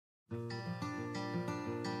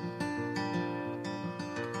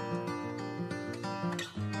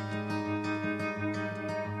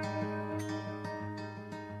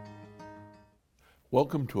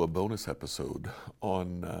Welcome to a bonus episode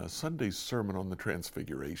on Sunday's sermon on the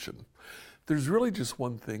Transfiguration. There's really just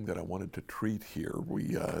one thing that I wanted to treat here.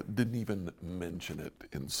 We didn't even mention it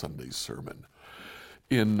in Sunday's sermon.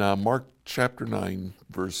 In Mark chapter 9,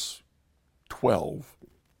 verse 12,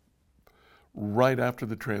 right after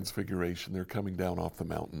the Transfiguration, they're coming down off the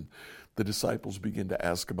mountain. The disciples begin to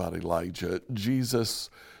ask about Elijah. Jesus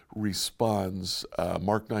responds,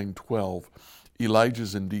 Mark 9:12,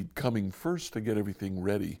 Elijah's indeed coming first to get everything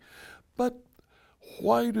ready. But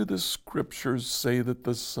why do the scriptures say that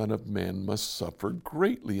the Son of Man must suffer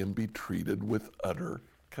greatly and be treated with utter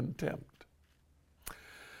contempt?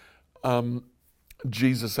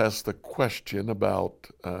 Jesus asked the question about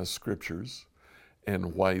scriptures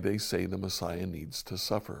and why they say the Messiah needs to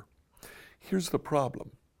suffer. Here's the problem.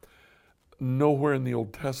 Nowhere in the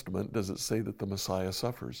Old Testament does it say that the Messiah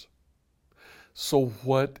suffers. So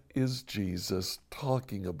what is Jesus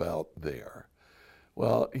talking about there?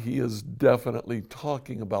 Well, he is definitely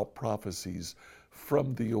talking about prophecies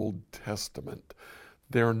from the Old Testament.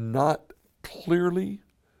 They're not clearly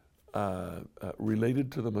related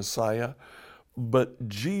to the Messiah, but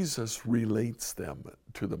Jesus relates them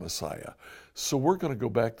to the Messiah. So we're going to go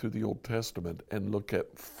back through the Old Testament and look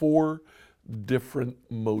at 4 different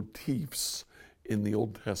motifs in the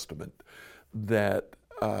Old Testament that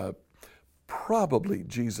probably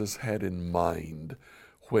Jesus had in mind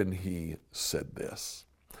when he said this.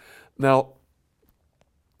 Now,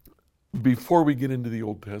 before we get into the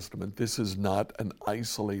Old Testament, this is not an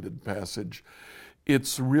isolated passage.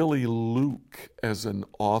 It's really Luke as an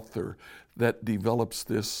author that develops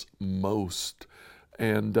this most.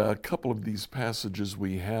 And a couple of these passages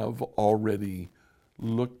we have already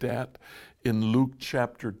looked at. In Luke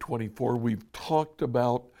chapter 24, we've talked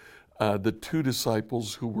about the 2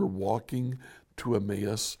 disciples who were walking to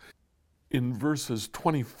Emmaus. In verses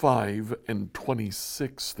 25 and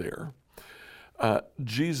 26 there,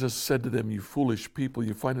 Jesus said to them, "You foolish people,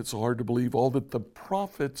 you find it so hard to believe all that the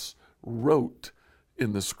prophets wrote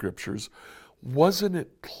in the scriptures. Wasn't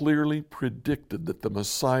it clearly predicted that the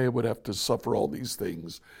Messiah would have to suffer all these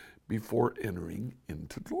things before entering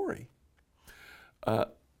into glory?"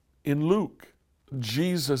 In Luke,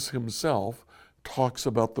 Jesus himself talks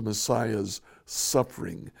about the Messiah's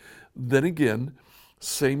suffering. Then again,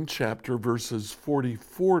 same chapter, verses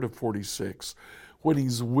 44 to 46, when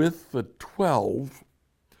he's with the 12,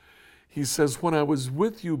 he says, "When I was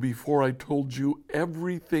with you before, I told you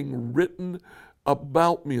everything written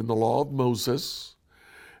about me in the law of Moses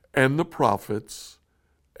and the prophets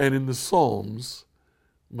and in the Psalms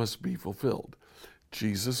must be fulfilled."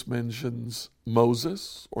 Jesus mentions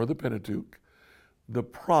Moses, or the Pentateuch, the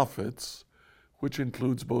prophets, which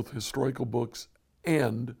includes both historical books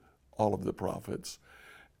and all of the prophets,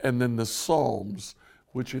 and then the Psalms,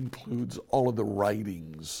 which includes all of the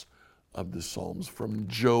writings of the Psalms, from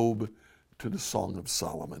Job to the Song of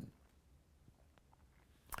Solomon.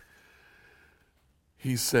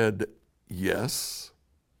 He said, yes,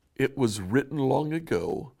 it was written long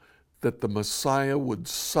ago that the Messiah would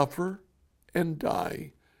suffer and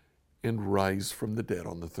die and rise from the dead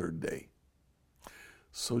on the 3rd day.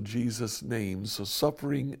 So Jesus names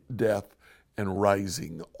suffering, death, and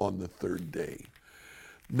rising on the 3rd day.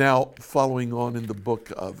 Now, following on in the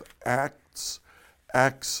book of Acts,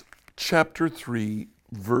 Acts chapter 3,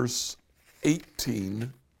 verse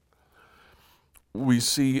 18, we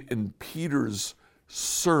see in Peter's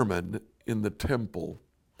sermon in the temple,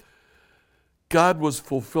 God was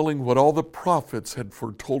fulfilling what all the prophets had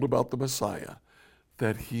foretold about the Messiah,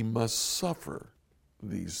 that he must suffer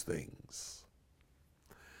these things.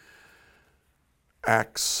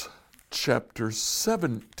 Acts chapter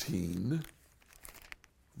 17,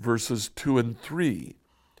 verses 2 and 3.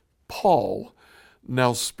 Paul,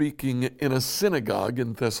 now speaking in a synagogue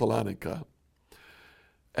in Thessalonica,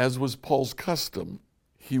 as was Paul's custom,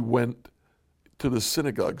 he went to the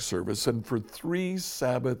synagogue service, and for 3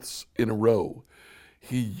 Sabbaths in a row,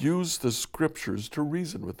 he used the scriptures to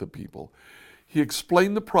reason with the people. He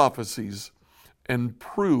explained the prophecies and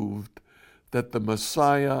proved that the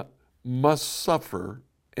Messiah must suffer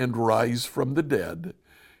and rise from the dead.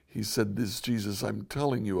 He said, "This Jesus I'm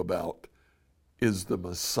telling you about is the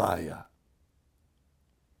Messiah."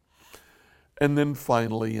 And then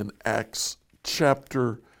finally in Acts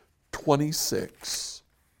chapter 26,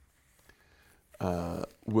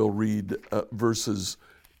 we'll read verses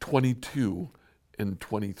 22 and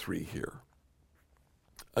 23 here.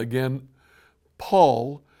 Again,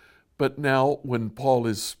 Paul, but now when Paul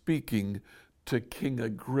is speaking to King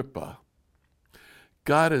Agrippa,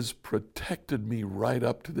 "God has protected me right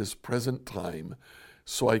up to this present time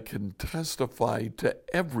so I can testify to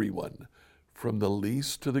everyone from the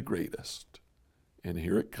least to the greatest. And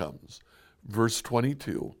here it comes. Verse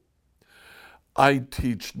 22. I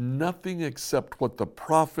teach nothing except what the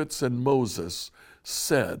prophets and Moses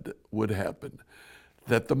said would happen,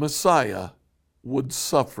 that the Messiah would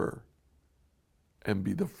suffer and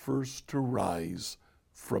be the first to rise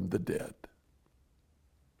from the dead.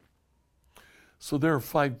 So there are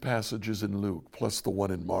 5 passages in Luke, plus the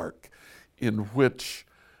one in Mark, in which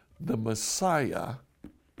the Messiah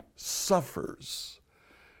suffers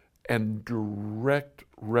and direct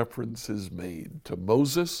reference is made to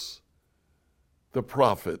Moses, the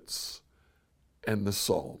prophets, and the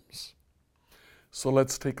Psalms. So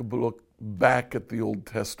let's take a look back at the Old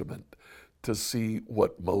Testament to see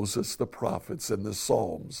what Moses, the prophets, and the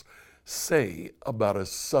Psalms say about a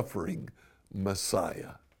suffering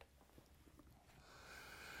Messiah.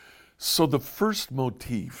 So the first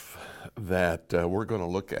motif that we're going to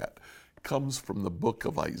look at comes from the book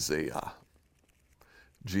of Isaiah.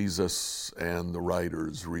 Jesus and the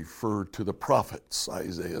writers refer to the prophets.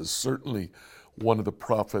 Isaiah is certainly one of the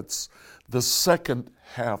prophets. The second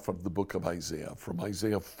half of the book of Isaiah, from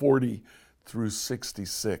Isaiah 40 through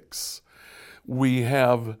 66, we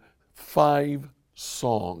have 5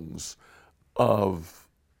 songs of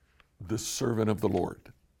the servant of the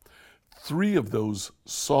Lord. 3 of those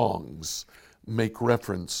songs make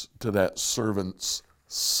reference to that servant's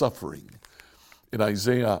suffering. In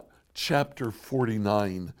Isaiah chapter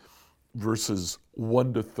 49, verses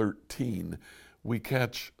 1 to 13, we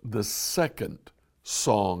catch the second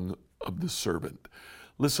song of the servant.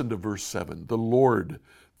 Listen to verse 7. The Lord,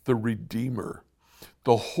 the Redeemer,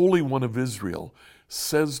 the Holy One of Israel,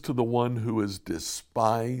 says to the one who is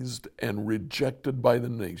despised and rejected by the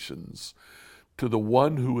nations, to the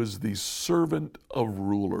one who is the servant of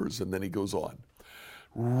rulers. And then he goes on.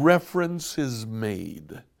 Reference is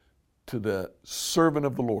made to the servant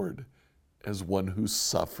of the Lord as one who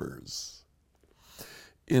suffers.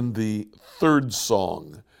 In the third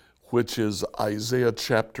song, which is Isaiah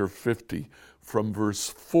chapter 50, from verse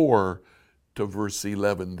 4 to verse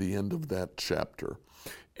 11, the end of that chapter.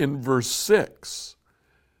 In verse 6,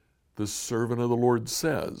 the servant of the Lord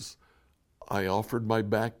says, I offered my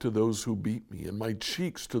back to those who beat me, and my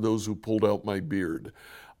cheeks to those who pulled out my beard.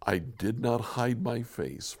 I did not hide my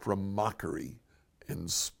face from mockery and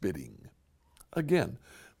spitting. Again,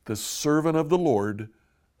 the servant of the Lord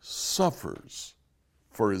suffers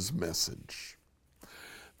for his message.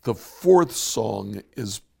 The fourth song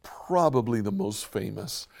is probably the most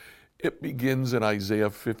famous. It begins in Isaiah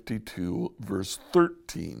 52, verse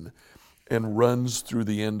 13, and runs through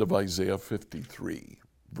the end of Isaiah 53,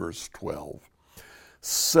 verse 12.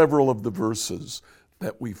 Several of the verses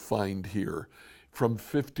that we find here from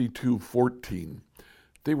 52:14,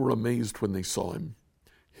 they were amazed when they saw him.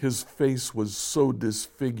 His face was so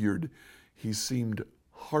disfigured, he seemed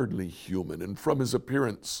hardly human, and from his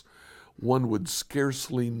appearance, one would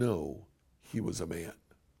scarcely know he was a man.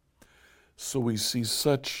 So we see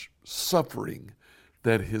such suffering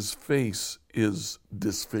that his face is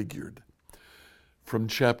disfigured. From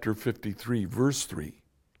chapter 53, verse 3,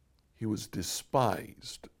 he was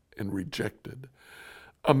despised and rejected,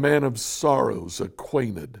 a man of sorrows,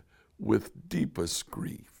 acquainted with deepest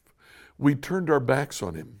grief. We turned our backs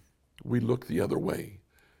on him. We looked the other way.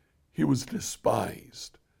 He was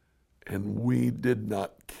despised, and we did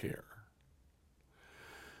not care.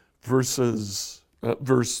 Verse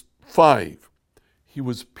 5, he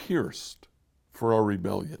was pierced for our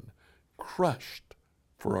rebellion, crushed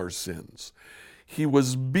for our sins. He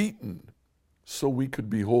was beaten so we could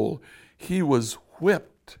be whole. He was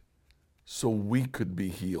whipped so we could be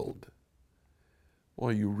healed.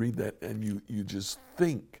 Well, you read that and you just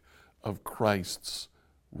think of Christ's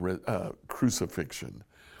crucifixion.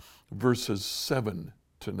 Verses 7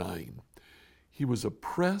 to 9. He was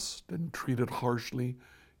oppressed and treated harshly,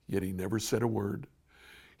 yet he never said a word.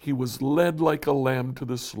 He was led like a lamb to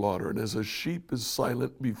the slaughter, and as a sheep is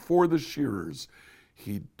silent before the shearers,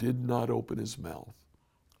 he did not open his mouth.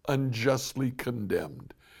 Unjustly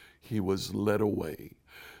condemned, he was led away.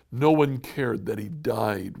 No one cared that he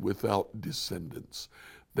died without descendants,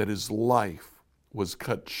 that his life was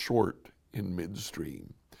cut short in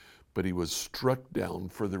midstream, but he was struck down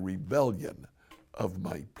for the rebellion of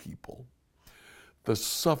my people. The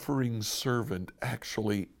suffering servant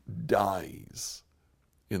actually dies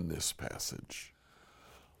in this passage.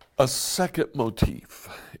 A second motif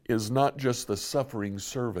is not just the suffering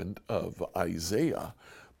servant of Isaiah,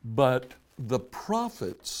 but the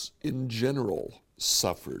prophets in general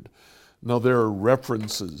suffered. Now, there are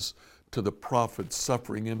references to the prophets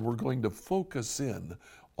suffering, and we're going to focus in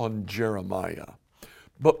on Jeremiah.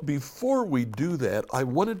 But before we do that, I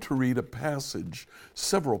wanted to read a passage,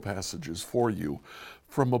 several passages for you,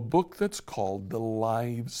 from a book that's called The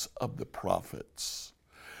Lives of the Prophets.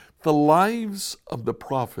 The Lives of the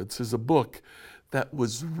Prophets is a book that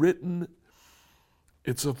was written,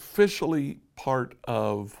 it's officially part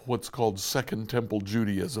of what's called Second Temple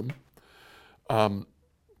Judaism.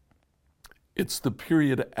 It's the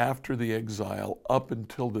period after the exile up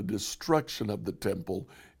until the destruction of the temple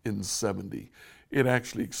in 70. It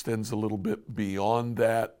actually extends a little bit beyond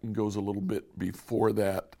that and goes a little bit before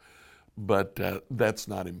that, but that's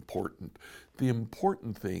not important. The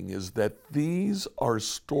important thing is that these are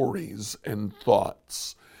stories and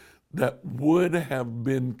thoughts that would have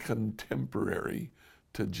been contemporary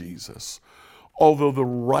to Jesus. Although the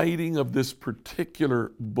writing of this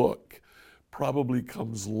particular book probably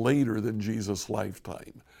comes later than Jesus'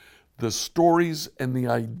 lifetime, the stories and the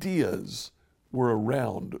ideas were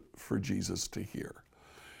around for Jesus to hear.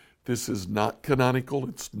 This is not canonical.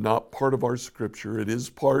 It's not part of our scripture. It is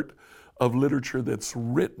part of literature that's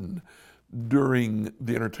written during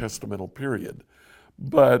the intertestamental period,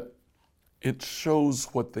 but it shows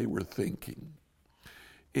what they were thinking.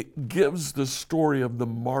 It gives the story of the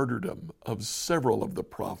martyrdom of several of the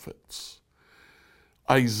prophets.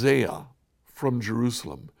 Isaiah from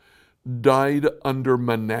Jerusalem died under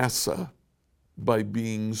Manasseh by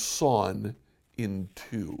being sawn in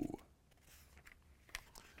two.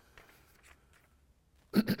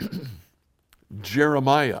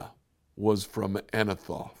 Jeremiah was from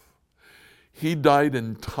Anathoth. He died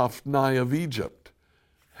in Tophni of Egypt,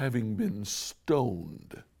 having been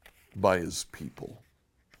stoned by his people.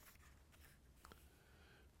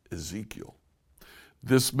 Ezekiel.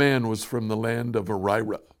 This man was from the land of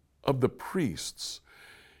Arira, of the priests.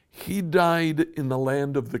 He died in the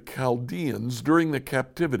land of the Chaldeans during the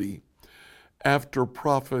captivity after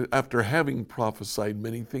having prophesied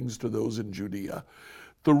many things to those in Judea.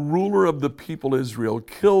 The ruler of the people Israel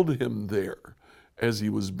killed him there as he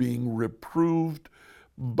was being reproved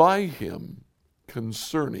by him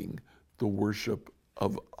concerning the worship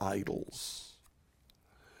of idols.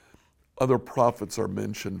 Other prophets are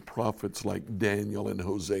mentioned, prophets like Daniel and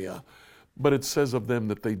Hosea, but it says of them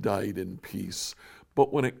that they died in peace.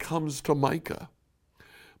 But when it comes to Micah,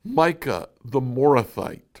 Micah the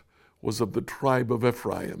Morathite was of the tribe of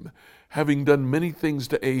Ephraim. Having done many things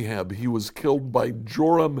to Ahab, he was killed by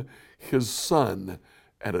Joram his son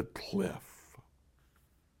at a cliff.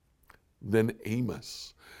 Then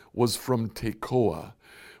Amos was from Tekoa.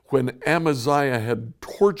 When Amaziah had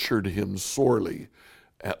tortured him sorely,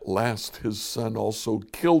 at last his son also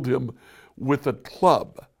killed him with a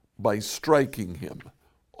club by striking him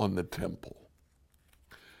on the temple.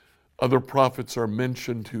 Other prophets are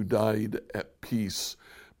mentioned who died at peace,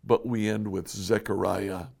 but we end with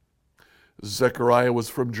Zechariah. Zechariah was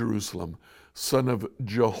from Jerusalem, son of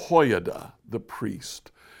Jehoiada the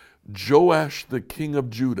priest. Joash the king of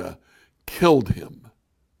Judah killed him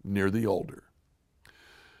near the altar.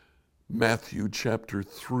 Matthew chapter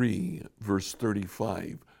 3, verse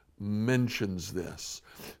 35 mentions this.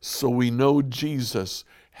 So we know Jesus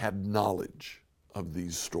had knowledge of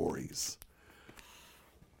these stories.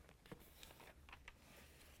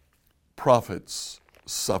 Prophets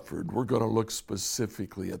suffered. We're going to look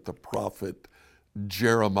specifically at the prophet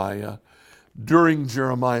Jeremiah. During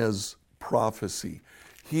Jeremiah's prophecy,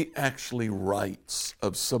 he actually writes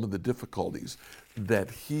of some of the difficulties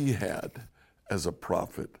that he had as a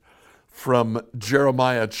prophet. From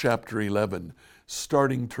Jeremiah chapter 11,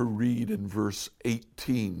 starting to read in verse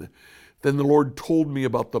 18, then the Lord told me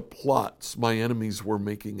about the plots my enemies were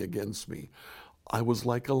making against me. I was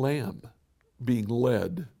like a lamb being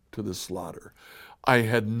led to the slaughter. I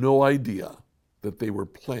had no idea that they were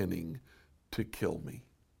planning to kill me.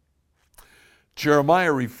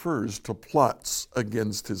 Jeremiah refers to plots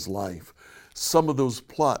against his life. Some of those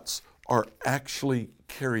plots are actually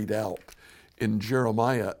carried out. In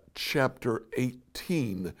Jeremiah chapter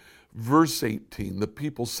 18, verse 18, the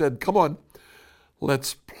people said, "Come on,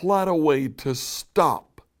 let's plot a way to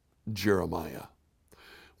stop Jeremiah.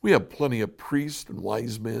 We have plenty of priests and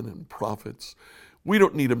wise men and prophets. We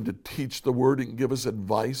don't need them to teach the word and give us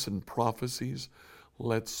advice and prophecies.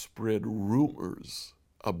 Let's spread rumors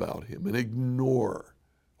about him and ignore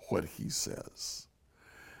what he says."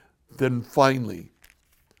 Then finally,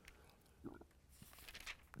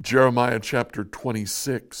 Jeremiah chapter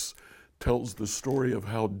 26 tells the story of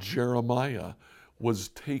how Jeremiah was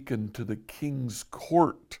taken to the king's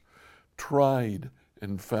court, tried,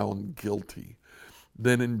 and found guilty.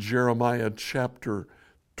 Then in Jeremiah chapter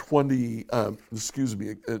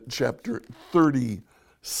chapter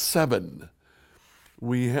 37,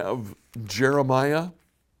 we have Jeremiah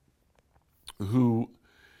who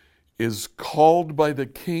is called by the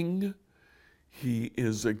king. He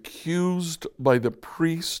is accused by the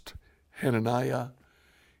priest Hananiah.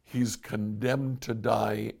 He's condemned to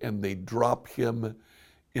die, and they drop him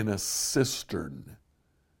in a cistern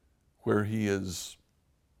where he is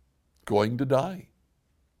going to die.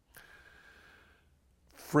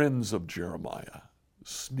 Friends of Jeremiah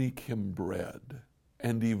sneak him bread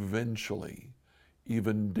and eventually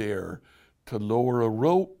even dare to lower a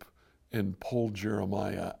rope and pull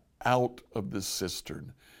Jeremiah out of the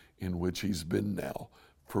cistern in which he's been now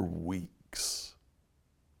for weeks.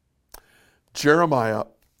 Jeremiah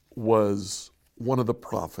was one of the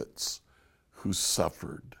prophets who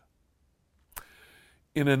suffered.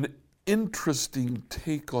 In an interesting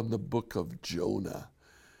take on the book of Jonah,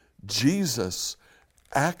 Jesus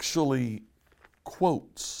actually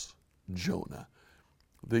quotes Jonah.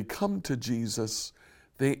 They come to Jesus,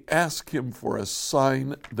 they ask him for a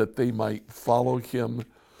sign that they might follow him.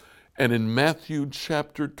 And in Matthew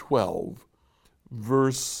chapter 12,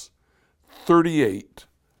 verse 38,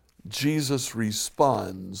 Jesus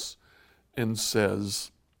responds and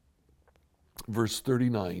says, verse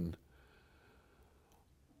 39,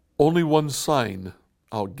 only one sign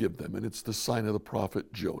I'll give them, and it's the sign of the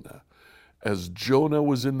prophet Jonah. As Jonah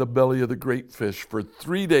was in the belly of the great fish for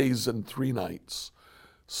 3 days and 3 nights,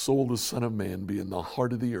 so will the Son of Man be in the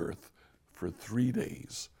heart of the earth for 3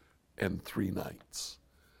 days and 3 nights.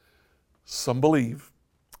 Some believe,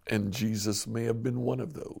 and Jesus may have been one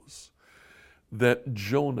of those, that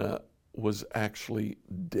Jonah was actually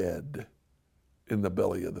dead in the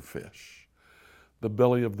belly of the fish. The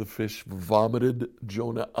belly of the fish vomited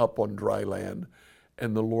Jonah up on dry land,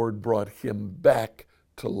 and the Lord brought him back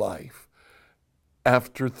to life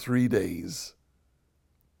after 3 days.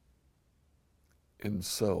 And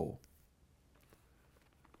so,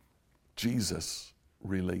 Jesus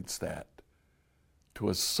relates that to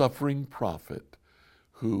a suffering prophet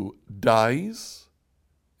who dies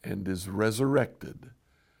and is resurrected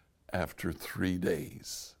after 3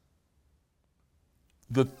 days.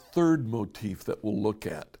 The third motif that we'll look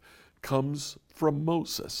at comes from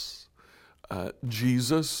Moses.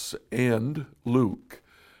 Jesus and Luke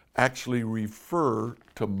actually refer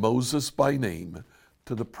to Moses by name,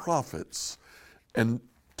 to the prophets, and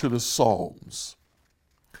to the Psalms.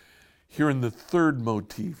 Here in the third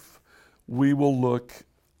motif, we will look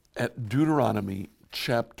at Deuteronomy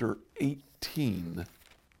chapter 18,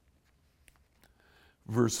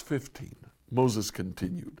 verse 15. Moses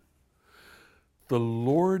continued, the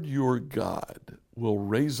Lord your God will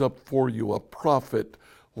raise up for you a prophet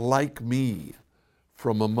like me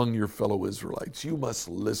from among your fellow Israelites. You must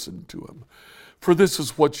listen to him. For this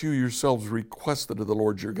is what you yourselves requested of the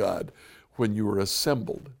Lord your God when you were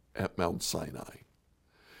assembled at Mount Sinai.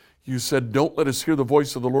 You said, don't let us hear the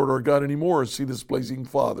voice of the Lord our God anymore or see this blazing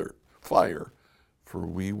fire, for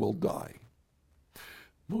we will die.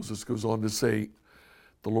 Moses goes on to say,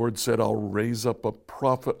 the Lord said, I'll raise up a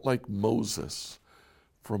prophet like Moses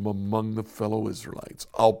from among the fellow Israelites.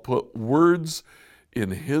 I'll put words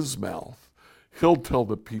in his mouth. He'll tell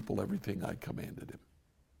the people everything I commanded him.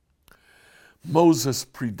 Moses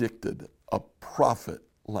predicted a prophet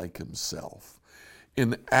like himself.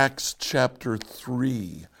 In Acts chapter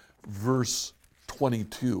 3, verse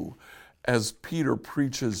 22, as Peter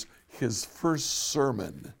preaches his first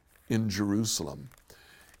sermon in Jerusalem,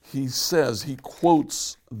 he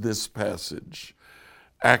quotes this passage,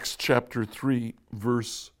 Acts chapter 3,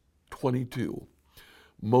 verse 22.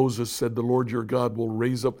 Moses said, the Lord your God will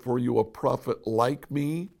raise up for you a prophet like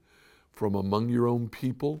me from among your own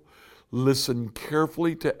people. Listen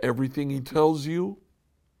carefully to everything he tells you.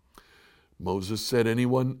 Moses said,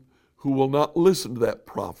 anyone who will not listen to that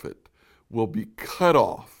prophet will be cut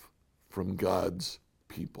off from God's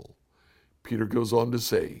people. Peter goes on to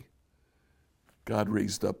say, God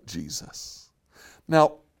raised up Jesus.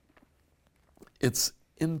 Now, it's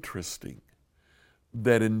interesting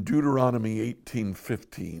that in Deuteronomy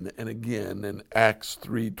 18:15 and again in Acts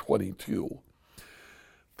 3:22,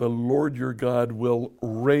 the Lord your God will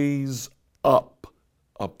raise up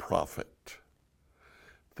a prophet.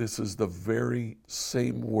 This is the very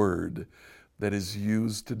same word that is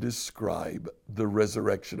used to describe the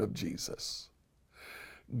resurrection of Jesus.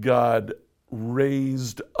 God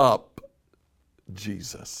raised up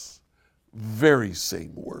Jesus. Very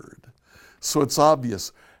same word. So it's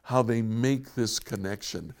obvious how they make this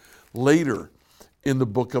connection. Later in the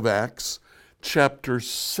book of Acts, chapter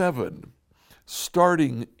 7,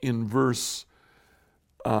 starting in verse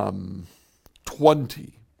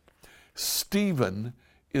 20, Stephen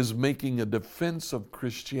is making a defense of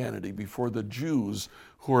Christianity before the Jews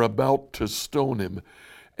who are about to stone him.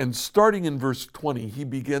 And starting in verse 20, he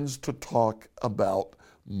begins to talk about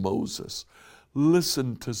Moses.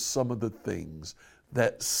 Listen to some of the things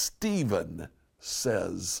that Stephen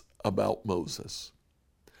says about Moses.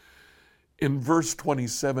 In verse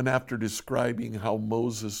 27, after describing how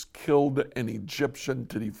Moses killed an Egyptian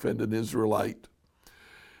to defend an Israelite,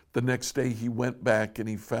 the next day he went back and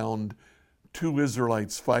he found two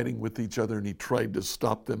Israelites fighting with each other and he tried to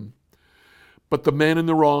stop them. But the man in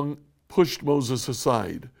the wrong pushed Moses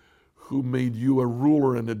aside. Who made you a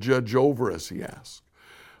ruler and a judge over us, he asked.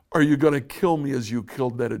 Are you going to kill me as you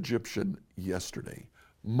killed that Egyptian yesterday?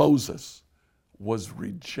 Moses was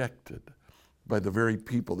rejected by the very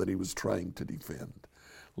people that he was trying to defend.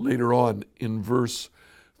 Later on in verse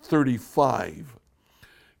 35,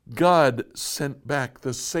 God sent back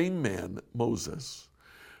the same man, Moses,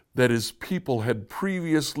 that his people had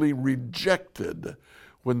previously rejected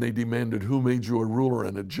when they demanded, who made you a ruler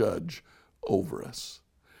and a judge over us?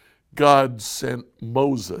 God sent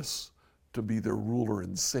Moses to be their ruler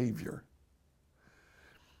and savior.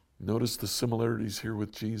 Notice the similarities here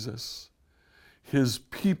with Jesus. His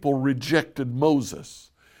people rejected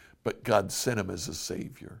Moses, but God sent him as a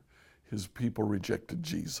savior. His people rejected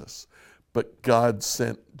Jesus, but God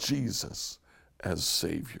sent Jesus as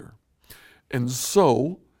savior. And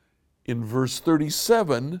so, in verse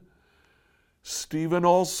 37, Stephen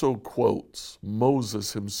also quotes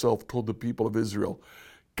Moses himself told the people of Israel,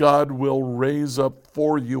 God will raise up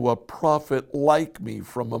for you a prophet like me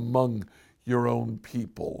from among your own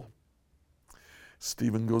people.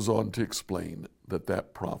 Stephen goes on to explain that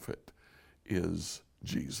that prophet is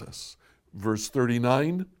Jesus. Verse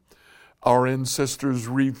 39, our ancestors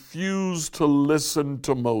refused to listen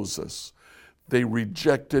to Moses. They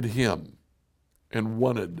rejected him and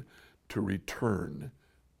wanted to return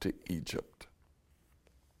to Egypt.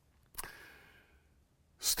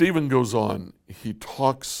 Stephen goes on, he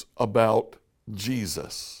talks about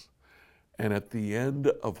Jesus. And at the end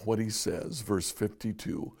of what he says, verse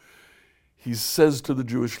 52, he says to the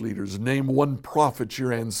Jewish leaders, name one prophet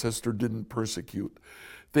your ancestor didn't persecute.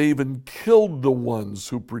 They even killed the ones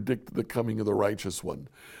who predicted the coming of the righteous one,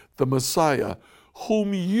 the Messiah,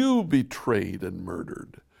 whom you betrayed and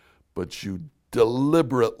murdered. But you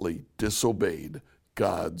deliberately disobeyed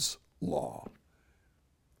God's law.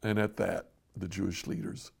 And at that, the Jewish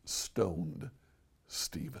leaders stoned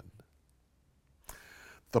Stephen.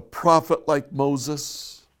 The prophet like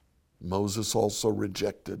Moses, Moses also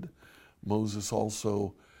rejected. Moses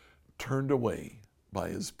also turned away by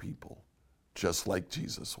his people, just like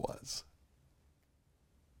Jesus was.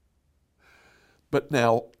 But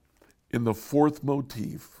now, in the fourth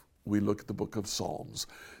motif, we look at the book of Psalms.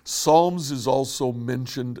 Psalms is also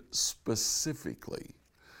mentioned specifically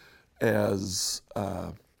as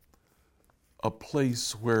a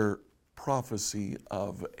place where prophecy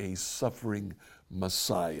of a suffering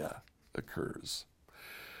Messiah occurs.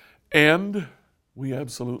 And we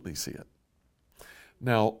absolutely see it.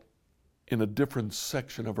 Now, in a different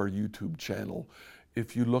section of our YouTube channel,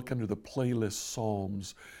 if you look under the playlist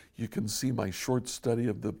Psalms, you can see my short study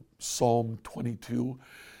of the Psalm 22.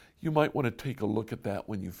 You might want to take a look at that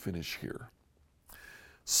when you finish here.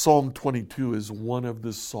 Psalm 22 is one of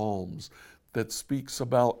the Psalms that speaks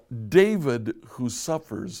about David who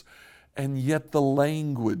suffers, and yet the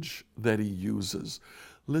language that he uses.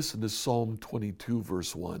 Listen to Psalm 22,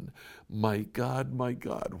 verse 1. My God,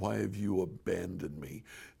 why have you abandoned me?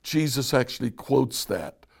 Jesus actually quotes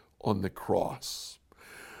that on the cross.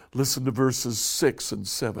 Listen to verses 6 and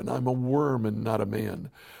 7. I'm a worm and not a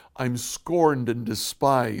man. I'm scorned and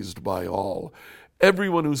despised by all.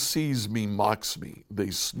 Everyone who sees me mocks me.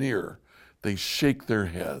 They sneer. They shake their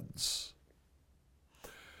heads.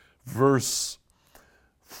 Verse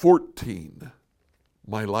 14,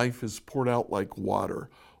 my life is poured out like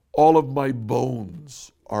water. All of my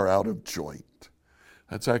bones are out of joint.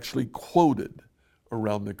 That's actually quoted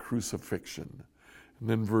around the crucifixion. And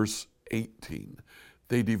then verse 18,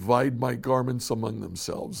 they divide my garments among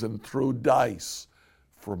themselves and throw dice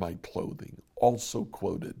for my clothing. Also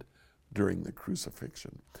quoted during the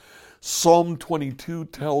crucifixion. Psalm 22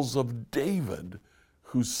 tells of David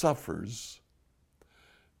who suffers,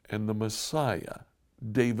 and the Messiah,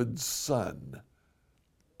 David's son,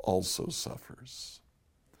 also suffers.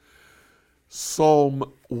 Psalm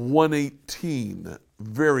 118,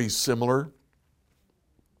 very similar.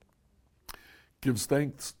 Give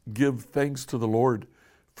thanks to the Lord,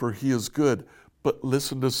 for he is good. But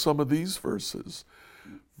listen to some of these verses.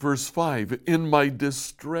 Verse 5, in my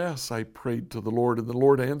distress I prayed to the Lord, and the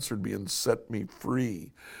Lord answered me and set me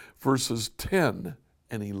free. Verses 10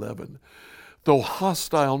 and 11. Though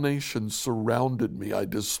hostile nations surrounded me, I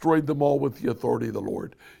destroyed them all with the authority of the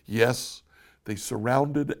Lord. Yes, they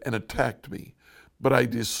surrounded and attacked me, but I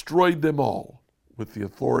destroyed them all with the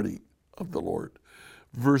authority of the Lord.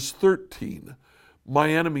 Verse 13,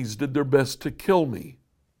 my enemies did their best to kill me,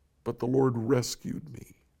 but the Lord rescued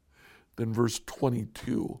me. Then verse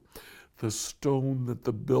 22, the stone that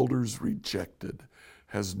the builders rejected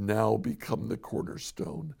has now become the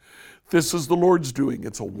cornerstone. This is the Lord's doing.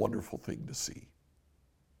 It's a wonderful thing to see.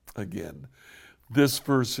 Again, this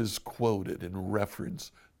verse is quoted in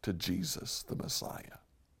reference to Jesus, the Messiah.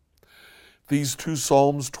 These two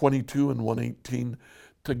Psalms, 22 and 118,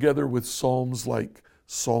 together with Psalms like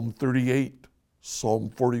Psalm 38, Psalm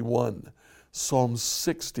 41, Psalm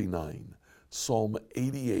 69, Psalm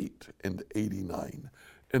 88 and 89,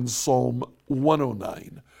 and Psalm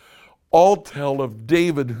 109, all tell of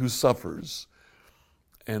David who suffers,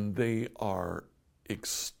 and they are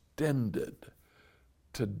extended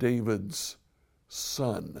to David's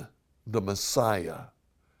son, the Messiah,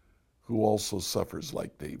 who also suffers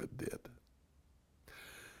like David did.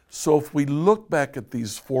 So if we look back at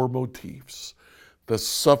these four motifs, the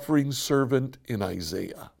suffering servant in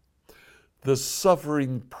Isaiah, the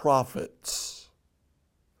suffering prophets,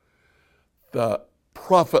 the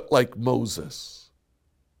prophet like Moses.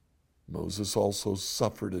 Moses also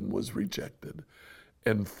suffered and was rejected.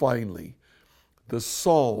 And finally, the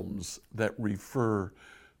Psalms that refer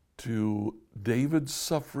to David's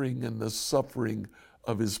suffering and the suffering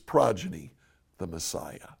of his progeny, the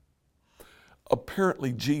Messiah.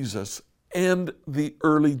 Apparently, Jesus and the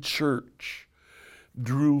early church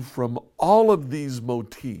drew from all of these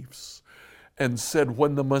motifs and said,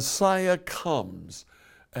 when the Messiah comes,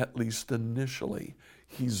 at least initially,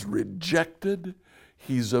 he's rejected,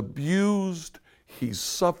 he's abused, he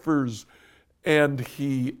suffers, and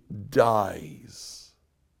he dies.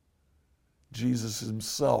 Jesus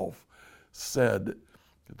himself said,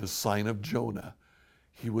 the sign of Jonah,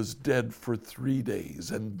 he was dead for 3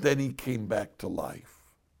 days, and then he came back to life.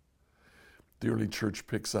 The early church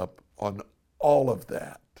picks up on all of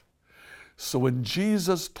that. So when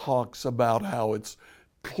Jesus talks about how it's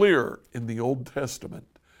clear in the Old Testament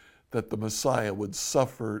that the Messiah would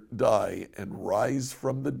suffer, die, and rise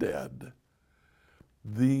from the dead,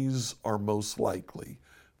 these are most likely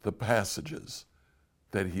the passages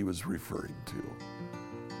that he was referring to.